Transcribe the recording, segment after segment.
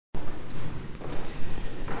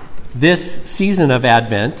This season of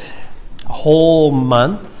Advent, a whole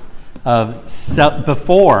month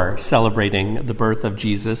before celebrating the birth of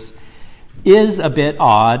Jesus, is a bit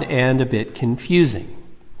odd and a bit confusing.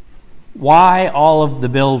 Why all of the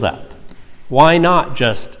buildup? Why not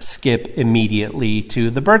just skip immediately to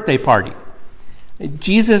the birthday party?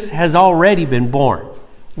 Jesus has already been born.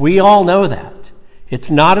 We all know that. It's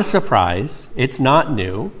not a surprise. It's not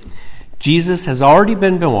new. Jesus has already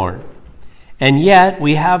been born. And yet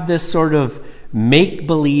we have this sort of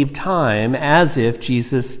make-believe time as if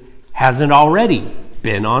Jesus hasn't already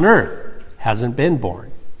been on earth, hasn't been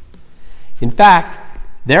born. In fact,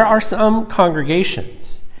 there are some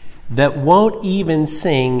congregations that won't even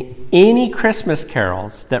sing any Christmas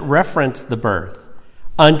carols that reference the birth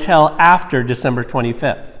until after December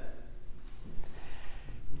 25th.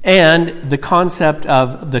 And the concept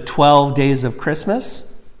of the 12 days of Christmas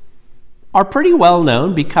are pretty well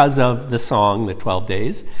known because of the song, The 12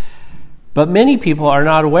 Days. But many people are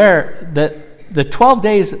not aware that the 12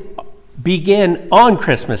 days begin on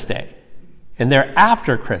Christmas Day, and they're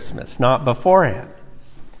after Christmas, not beforehand.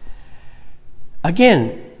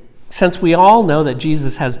 Again, since we all know that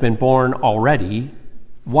Jesus has been born already,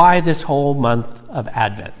 why this whole month of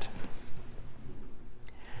Advent?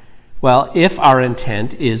 Well, if our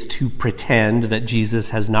intent is to pretend that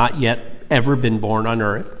Jesus has not yet ever been born on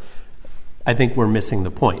earth, I think we're missing the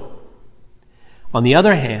point. On the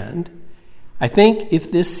other hand, I think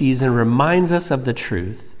if this season reminds us of the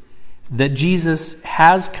truth that Jesus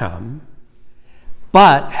has come,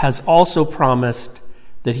 but has also promised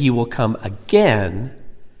that he will come again,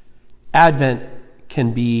 Advent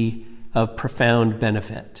can be of profound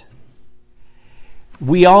benefit.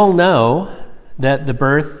 We all know that the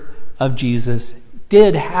birth of Jesus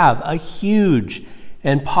did have a huge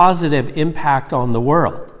and positive impact on the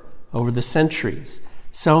world over the centuries.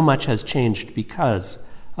 So much has changed because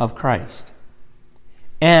of Christ.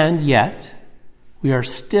 And yet, we are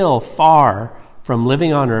still far from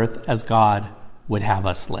living on earth as God would have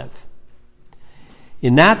us live.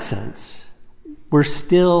 In that sense, we're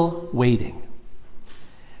still waiting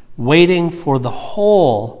for the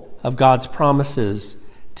whole of God's promises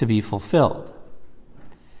to be fulfilled.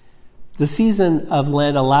 The season of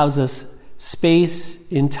Lent allows us space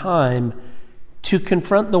in time to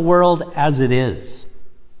confront the world as it is,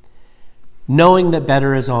 knowing that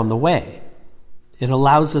better is on the way. It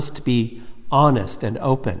allows us to be honest and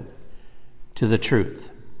open to the truth.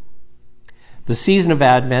 The season of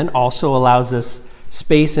Advent also allows us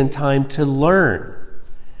space and time to learn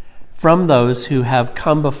from those who have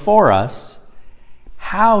come before us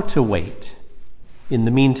how to wait in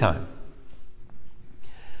the meantime.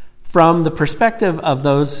 From the perspective of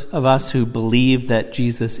those of us who believe that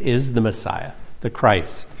Jesus is the Messiah, the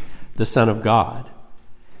Christ, the Son of God,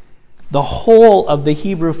 the whole of the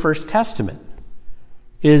Hebrew First Testament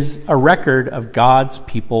is a record of God's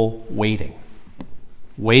people waiting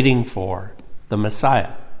for the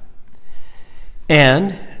Messiah.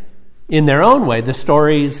 And in their own way, the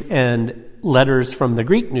stories and letters from the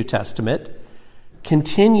Greek New Testament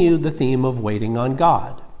continue the theme of waiting on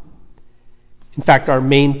God. In fact, our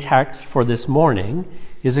main text for this morning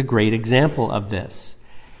is a great example of this.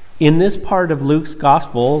 In this part of Luke's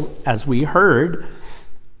gospel, as we heard,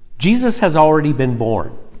 Jesus has already been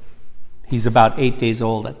born. He's about 8 days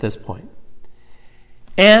old at this point.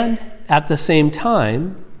 And at the same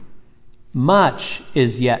time, much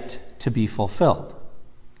is yet to be fulfilled.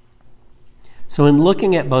 So in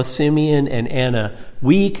looking at both Simeon and Anna,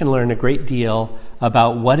 we can learn a great deal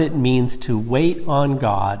about what it means to wait on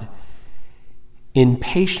God in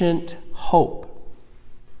patient hope.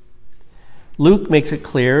 Luke makes it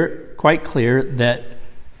quite clear, that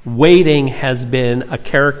waiting has been a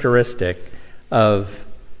characteristic of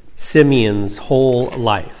Simeon's whole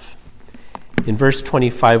life. In verse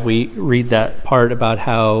 25, we read that part about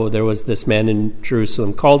how there was this man in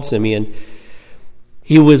Jerusalem called Simeon.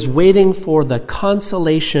 He was waiting for the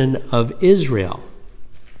consolation of Israel,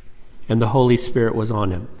 and the Holy Spirit was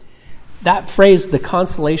on him. That phrase, the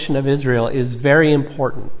consolation of Israel, is very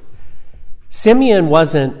important. Simeon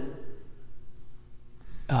wasn't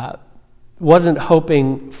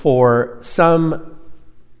hoping for some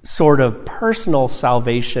sort of personal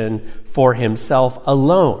salvation for himself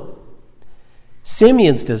alone.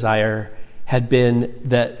 Simeon's desire had been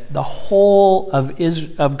that the whole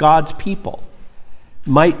of God's people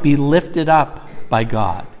might be lifted up by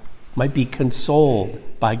God, might be consoled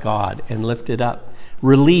by God and lifted up,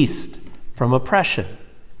 released from oppression,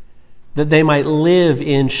 that they might live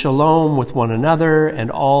in shalom with one another and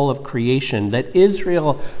all of creation, that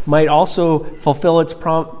Israel might also fulfill its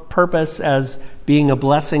purpose as being a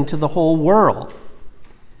blessing to the whole world.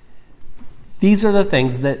 These are the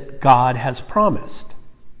things that God has promised.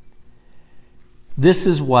 This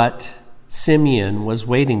is what Simeon was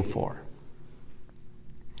waiting for.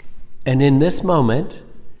 And in this moment,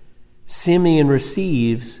 Simeon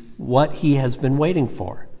receives what he has been waiting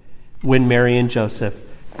for when Mary and Joseph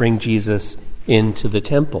bring Jesus into the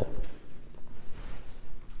temple.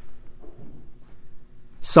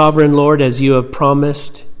 Sovereign Lord, as you have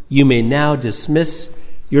promised, you may now dismiss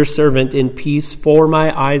your servant in peace, for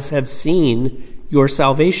my eyes have seen your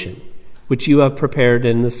salvation, which you have prepared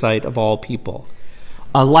in the sight of all people,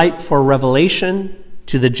 a light for revelation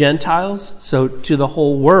to the Gentiles, so to the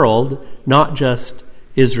whole world, not just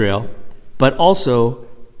Israel, but also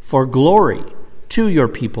for glory to your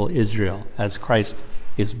people Israel, as Christ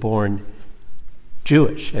is born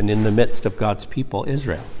Jewish and in the midst of God's people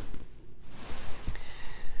Israel.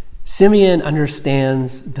 Simeon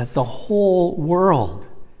understands that the whole world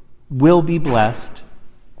will be blessed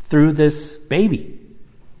through this baby,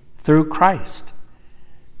 through Christ.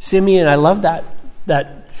 Simeon, I love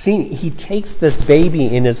that scene. He takes this baby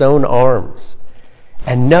in his own arms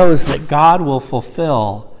and knows that God will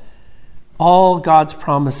fulfill all God's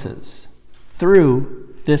promises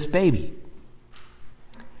through this baby.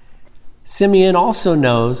 Simeon also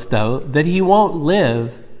knows, though, that he won't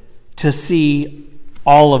live to see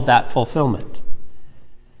all of that fulfillment.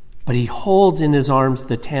 But he holds in his arms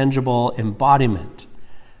the tangible embodiment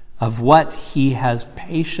of what he has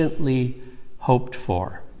patiently hoped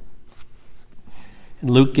for. And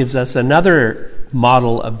Luke gives us another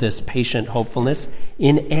model of this patient hopefulness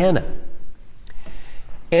in Anna.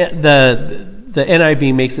 The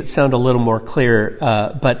NIV makes it sound a little more clear,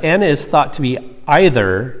 but Anna is thought to be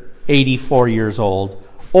either 84 years old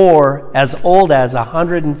or as old as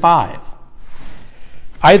 105.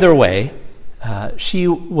 Either way, she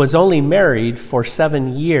was only married for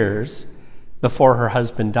 7 years before her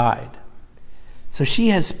husband died. So she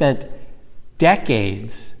has spent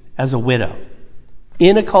decades as a widow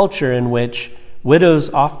in a culture in which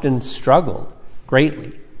widows often struggled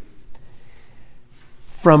greatly.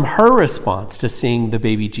 From her response to seeing the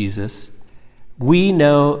baby Jesus, we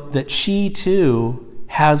know that she too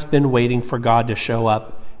has been waiting for God to show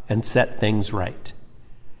up and set things right.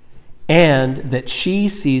 And that she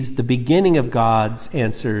sees the beginning of God's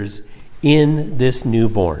answers in this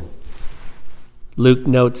newborn. Luke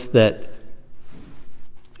notes that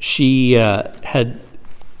she had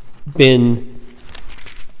been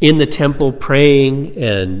in the temple praying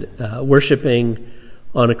and worshiping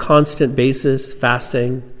on a constant basis,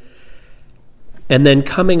 fasting. And then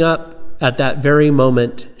coming up at that very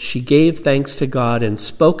moment, she gave thanks to God and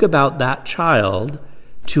spoke about that child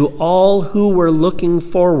to all who were looking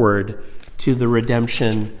forward to the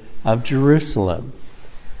redemption of Jerusalem.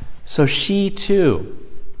 So she too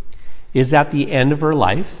is at the end of her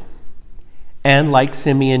life, and like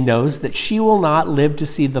Simeon knows that she will not live to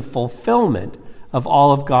see the fulfillment of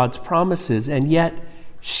all of God's promises, and yet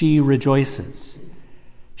she rejoices.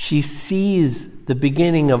 She sees the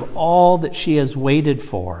beginning of all that she has waited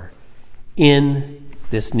for in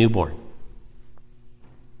this newborn.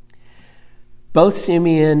 Both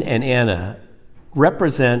Simeon and Anna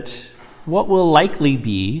represent what will likely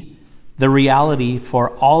be the reality for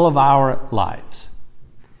all of our lives.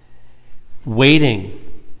 Waiting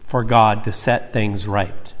for God to set things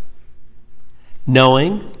right.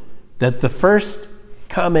 Knowing that the first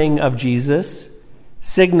coming of Jesus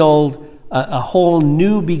signaled a whole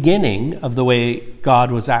new beginning of the way God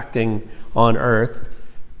was acting on earth.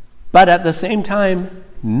 But at the same time,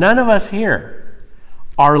 none of us here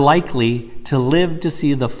are likely to live to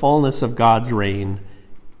see the fullness of God's reign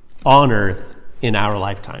on earth in our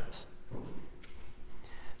lifetimes.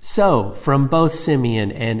 So, from both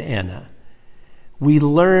Simeon and Anna, we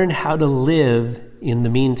learn how to live in the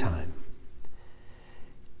meantime.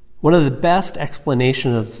 One of the best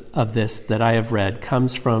explanations of this that I have read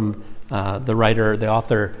comes from the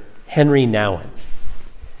author Henry Nouwen.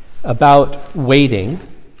 About waiting,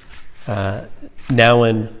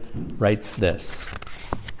 Nouwen writes this.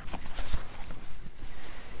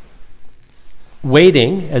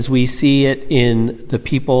 Waiting, as we see it in the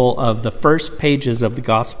people of the first pages of the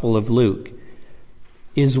Gospel of Luke,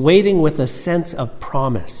 is waiting with a sense of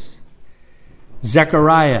promise.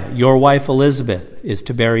 Zechariah, your wife Elizabeth, is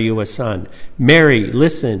to bear you a son. Mary,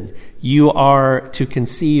 listen, you are to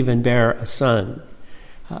conceive and bear a son.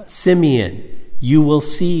 Simeon, you will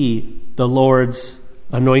see the Lord's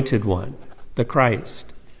anointed one, the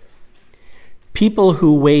Christ. People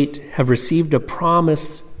who wait have received a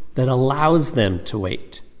promise that allows them to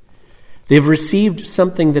wait. They've received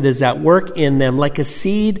something that is at work in them, like a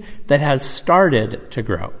seed that has started to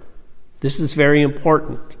grow. This is very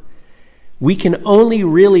important. We can only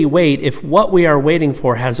really wait if what we are waiting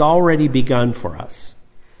for has already begun for us.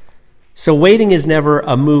 So waiting is never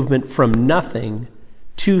a movement from nothing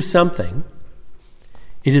to something.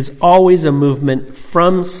 It is always a movement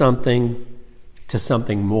from something to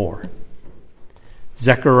something more.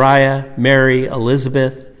 Zechariah, Mary,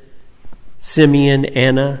 Elizabeth, Simeon,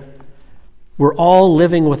 Anna were all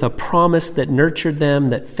living with a promise that nurtured them,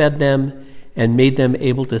 that fed them, and made them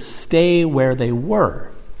able to stay where they were.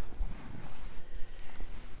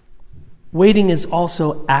 Waiting is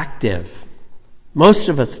also active. Most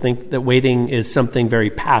of us think that waiting is something very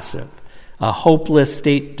passive, a hopeless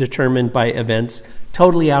state determined by events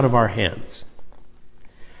totally out of our hands.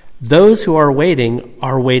 Those who are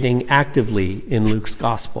waiting actively in Luke's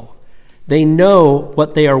gospel. They know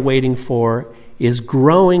what they are waiting for is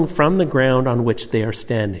growing from the ground on which they are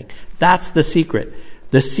standing. That's the secret.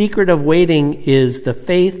 The secret of waiting is the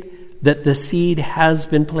faith that the seed has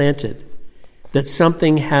been planted, that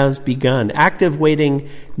something has begun. Active waiting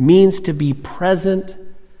means to be present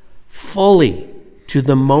fully to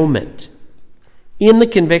the moment, in the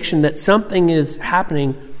conviction that something is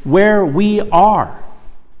happening where we are,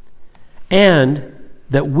 and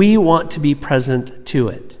that we want to be present to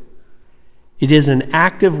it. It is an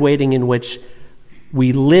active waiting in which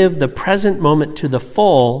we live the present moment to the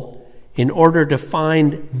full in order to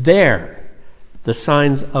find there the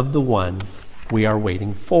signs of the one we are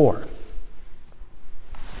waiting for.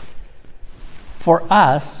 For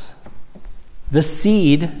us, the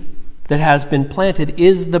seed that has been planted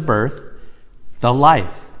is the birth, the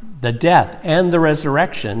life, the death, and the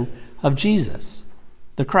resurrection of Jesus,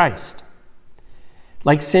 the Christ.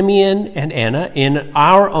 Like Simeon and Anna, in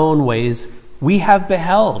our own ways, we have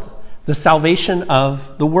beheld the salvation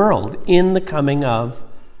of the world in the coming of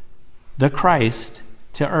the Christ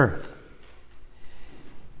to earth.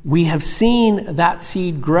 We have seen that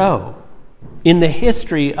seed grow in the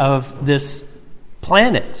history of this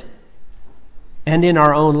planet and in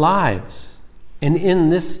our own lives and in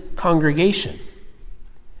this congregation.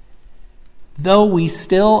 Though we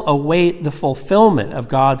still await the fulfillment of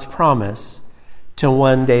God's promise to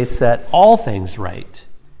one day set all things right,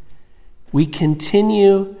 we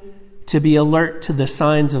continue to be alert to the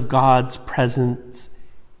signs of God's presence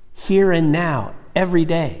here and now, every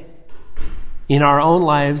day, in our own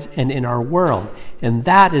lives and in our world. And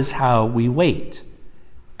that is how we wait,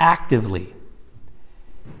 actively.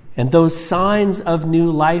 And those signs of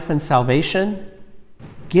new life and salvation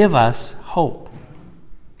give us hope.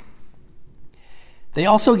 They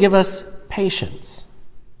also give us patience.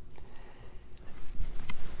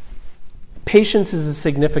 Patience is a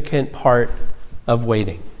significant part of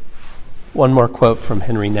waiting. One more quote from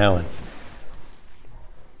Henry Nouwen.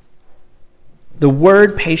 The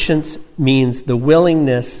word patience means the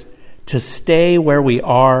willingness to stay where we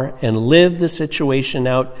are and live the situation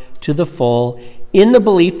out to the full in the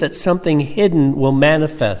belief that something hidden will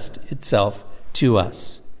manifest itself to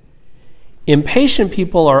us. Impatient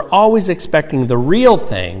people are always expecting the real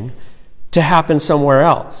thing to happen somewhere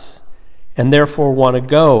else and therefore want to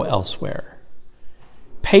go elsewhere.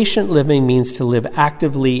 Patient living means to live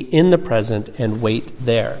actively in the present and wait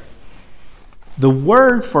there. The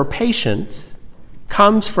word for patience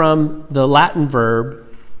comes from the Latin verb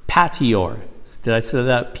patior. Did I say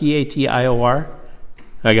that? P-A-T-I-O-R?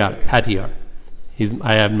 I got it. Patior.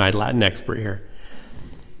 I have my Latin expert here.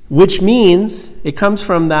 Which means, it comes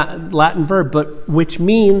from that Latin verb, but which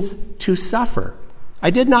means to suffer.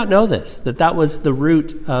 I did not know this, that was the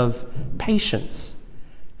root of patience.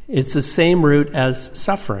 It's the same root as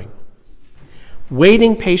suffering.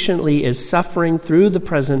 Waiting patiently is suffering through the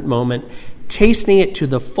present moment, tasting it to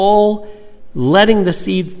the full, letting the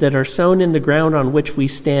seeds that are sown in the ground on which we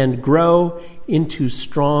stand grow into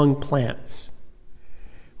strong plants.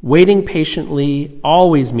 Waiting patiently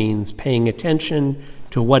always means paying attention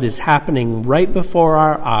to what is happening right before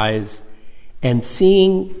our eyes and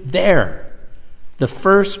seeing there the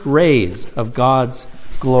first rays of God's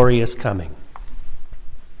glorious coming.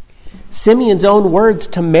 Simeon's own words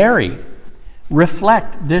to Mary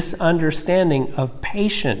reflect this understanding of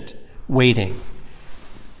patient waiting.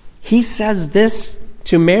 He says this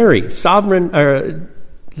to Mary, Here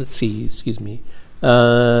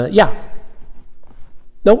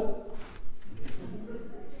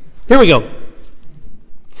we go.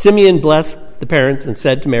 Simeon blessed the parents and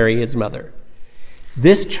said to Mary, his mother,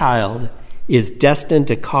 "This child is destined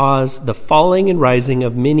to cause the falling and rising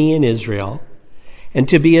of many in Israel, and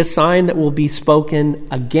to be a sign that will be spoken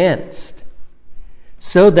against,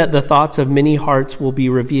 so that the thoughts of many hearts will be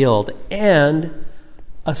revealed, and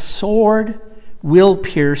a sword will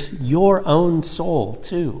pierce your own soul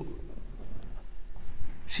too."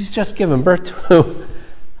 She's just given birth to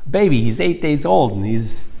a baby. He's 8 days old, and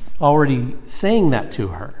he's already saying that to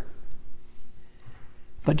her.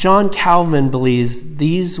 But John Calvin believes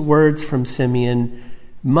these words from Simeon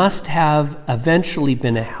must have eventually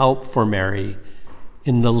been a help for Mary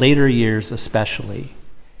in the later years especially.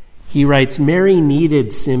 He writes, Mary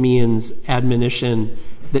needed Simeon's admonition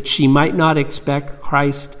that she might not expect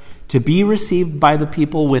Christ to be received by the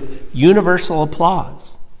people with universal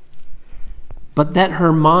applause, but that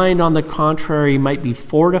her mind, on the contrary, might be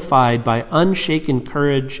fortified by unshaken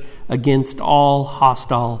courage against all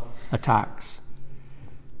hostile attacks.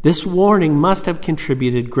 This warning must have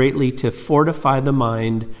contributed greatly to fortify the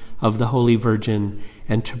mind of the Holy Virgin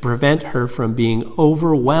and to prevent her from being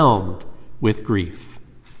overwhelmed with grief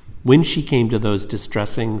when she came to those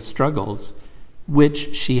distressing struggles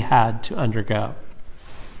which she had to undergo.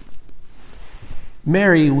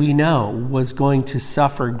 Mary, we know, was going to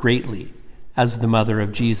suffer greatly as the mother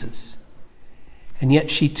of Jesus. And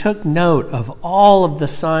yet she took note of all of the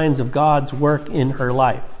signs of God's work in her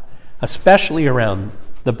life, especially around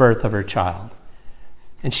the birth of her child.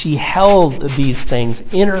 And she held these things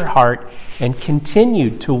in her heart and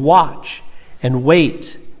continued to watch and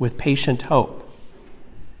wait with patient hope,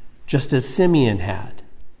 just as Simeon had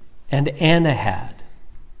and Anna had.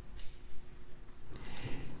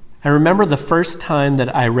 I remember the first time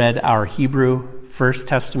that I read our Hebrew First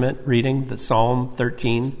Testament reading, the Psalm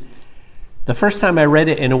 13. The first time I read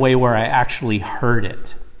it in a way where I actually heard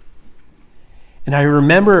it. And I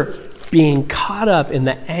remember being caught up in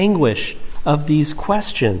the anguish of these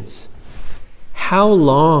questions. How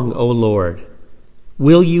long, O Lord,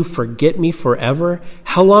 will you forget me forever?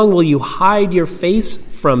 How long will you hide your face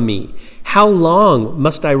from me? How long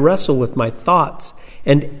must I wrestle with my thoughts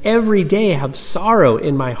and every day have sorrow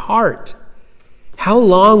in my heart? How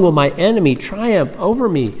long will my enemy triumph over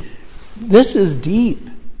me? This is deep,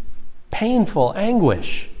 painful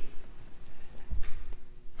anguish.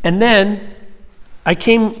 And then I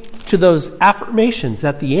came to those affirmations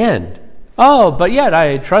at the end. Oh, but yet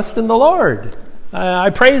I trust in the Lord.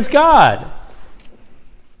 I praise God.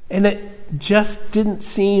 And it just didn't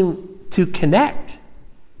seem to connect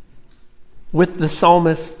with the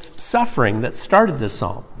psalmist's suffering that started this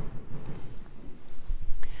psalm.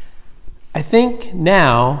 I think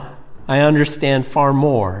now I understand far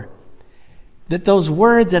more that those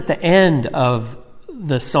words at the end of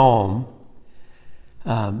the psalm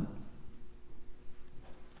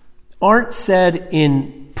aren't said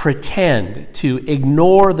in pretend to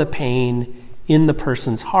ignore the pain in the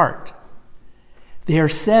person's heart. They are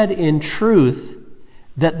said in truth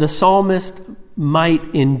that the psalmist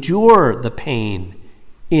might endure the pain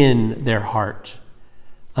in their heart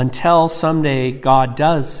until someday God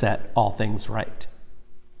does set all things right.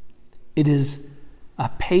 It is a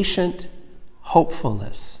patient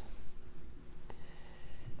hopefulness.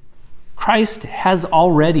 Christ has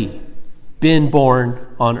already been born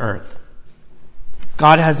on earth.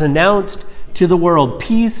 God has announced to the world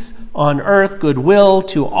peace on earth, goodwill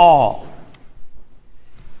to all.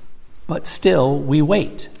 But still, we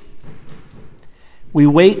wait. We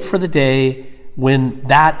wait for the day when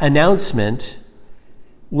that announcement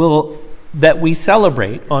that we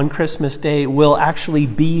celebrate on Christmas Day will actually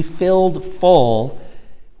be filled full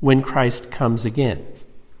when Christ comes again.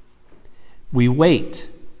 We wait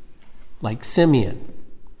like Simeon,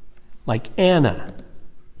 like Anna,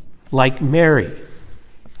 like Mary,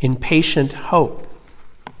 in patient hope.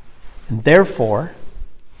 And therefore,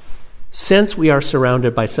 since we are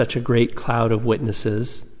surrounded by such a great cloud of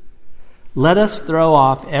witnesses, let us throw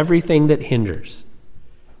off everything that hinders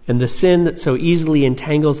and the sin that so easily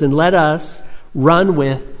entangles, and let us run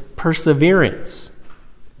with perseverance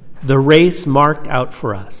the race marked out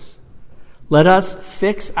for us. Let us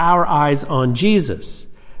fix our eyes on Jesus,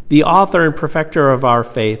 the author and perfecter of our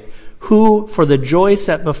faith, who, for the joy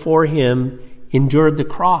set before him, endured the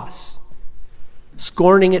cross,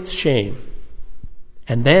 scorning its shame,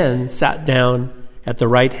 and then sat down at the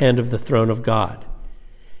right hand of the throne of God.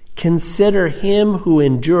 Consider him who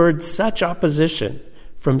endured such opposition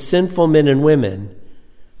from sinful men and women,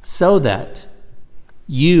 so that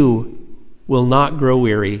you will not grow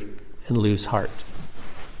weary and lose heart.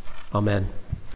 Amen.